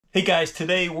Hey guys,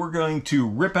 today we're going to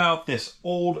rip out this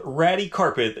old ratty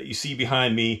carpet that you see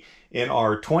behind me in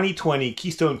our 2020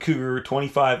 Keystone Cougar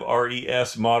 25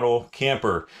 RES model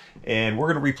camper. And we're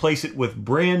going to replace it with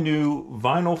brand new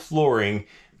vinyl flooring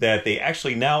that they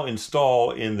actually now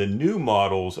install in the new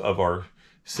models of our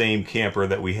same camper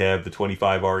that we have, the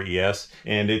 25 RES.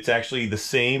 And it's actually the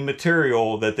same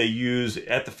material that they use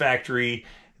at the factory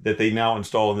that they now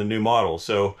install in the new model.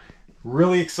 So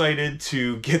really excited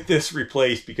to get this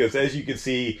replaced because, as you can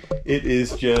see, it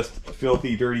is just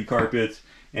filthy, dirty carpet,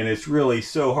 and it's really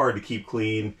so hard to keep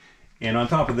clean. And on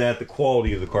top of that, the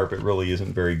quality of the carpet really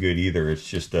isn't very good either. It's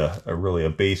just really a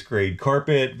base grade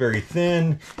carpet, very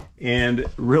thin, and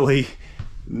really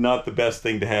not the best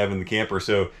thing to have in the camper.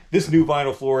 So this new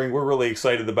vinyl flooring we're really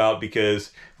excited about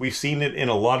because we've seen it in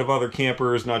a lot of other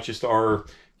campers, not just our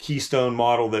Keystone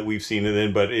model that we've seen it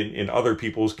in, but in other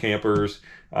people's campers,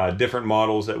 different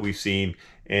models that we've seen,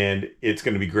 and it's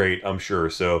going to be great, I'm sure.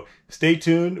 So stay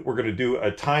tuned. We're going to do a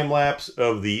time lapse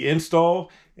of the install,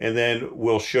 and then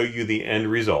we'll show you the end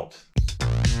result.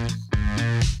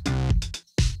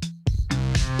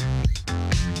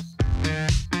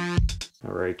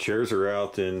 All right, chairs are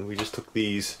out, and we just took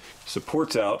these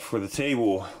supports out for the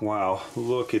table. Wow,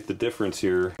 look at the difference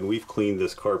here. And we've cleaned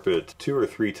this carpet 2 or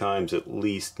 3 times at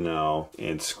least now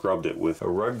and scrubbed it with a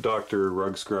Rug Doctor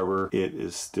rug scrubber. It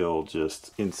is still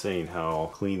just insane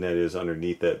how clean that is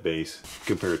underneath that base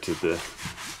compared to the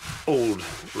old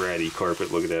ratty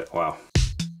carpet. Look at that, wow.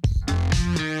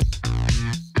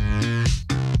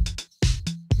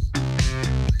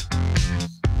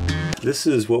 This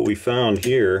is what we found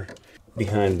here.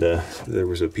 Behind there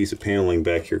was a piece of paneling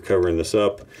back here covering this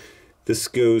up. This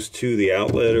goes to the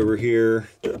outlet over here.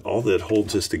 All that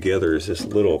holds this together is this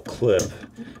little clip.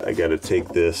 I got to take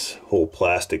this whole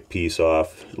plastic piece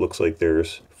off. It looks like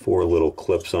there's 4 little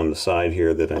clips on the side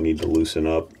here that I need to loosen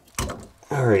up.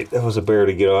 All right, that was a bear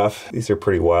to get off. These are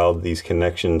pretty wild, these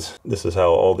connections. This is how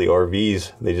all the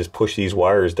RVs, they just push these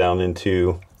wires down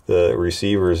into the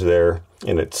receivers there,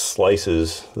 and it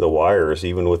slices the wires.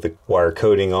 Even with the wire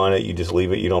coating on it, you just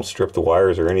leave it, you don't strip the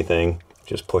wires or anything,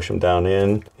 just push them down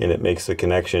in and it makes the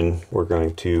connection. We're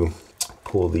going to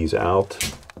pull these out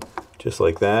just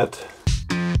like that.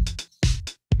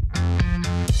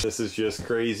 This is just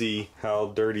crazy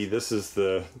how dirty. This is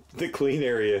the clean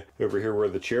area over here where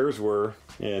the chairs were,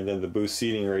 and then the booth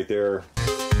seating right there.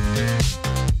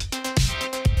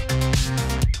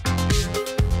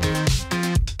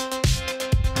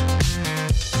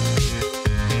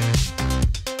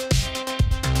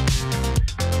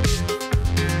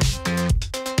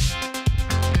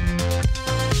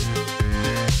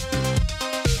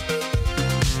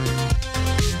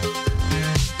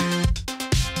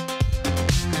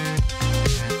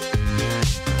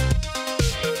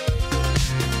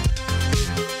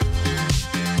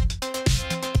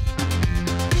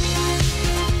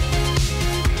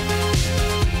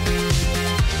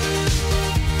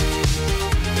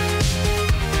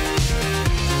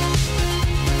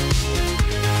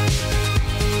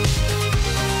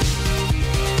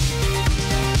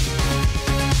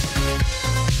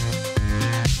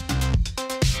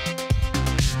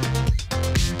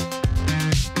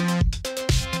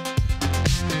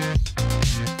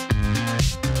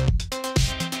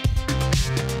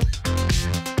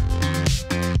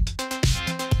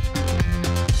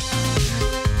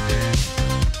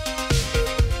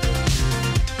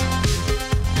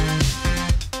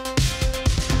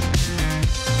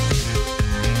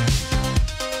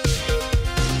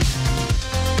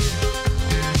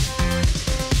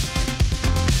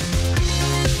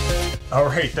 All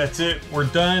right, that's it. We're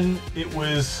done. It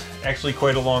was actually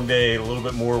quite a long day, a little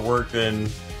bit more work than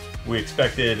we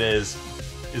expected, as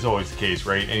is always the case,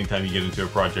 right? Anytime you get into a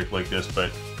project like this, but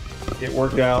it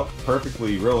worked out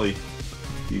perfectly, really.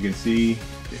 You can see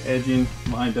the edging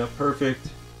lined up perfect.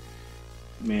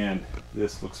 Man,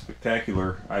 this looks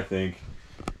spectacular, I think.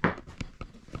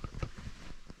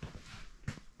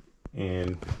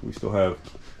 And we still have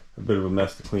a bit of a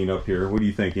mess to clean up here. What do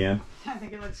you think, Ann? I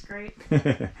think it looks great.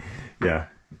 Yeah,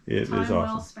 it is awesome.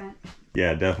 Well spent.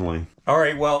 Yeah, definitely. All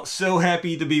right, well, so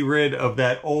happy to be rid of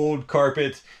that old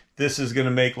carpet. This is going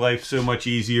to make life so much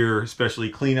easier, especially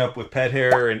clean up with pet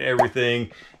hair and everything,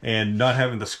 and not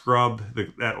having to scrub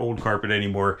that old carpet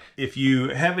anymore. If you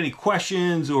have any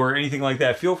questions or anything like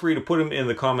that, feel free to put them in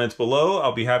the comments below.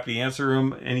 I'll be happy to answer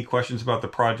them. Any questions about the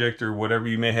project or whatever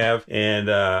you may have. And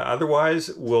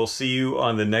otherwise, we'll see you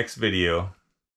on the next video.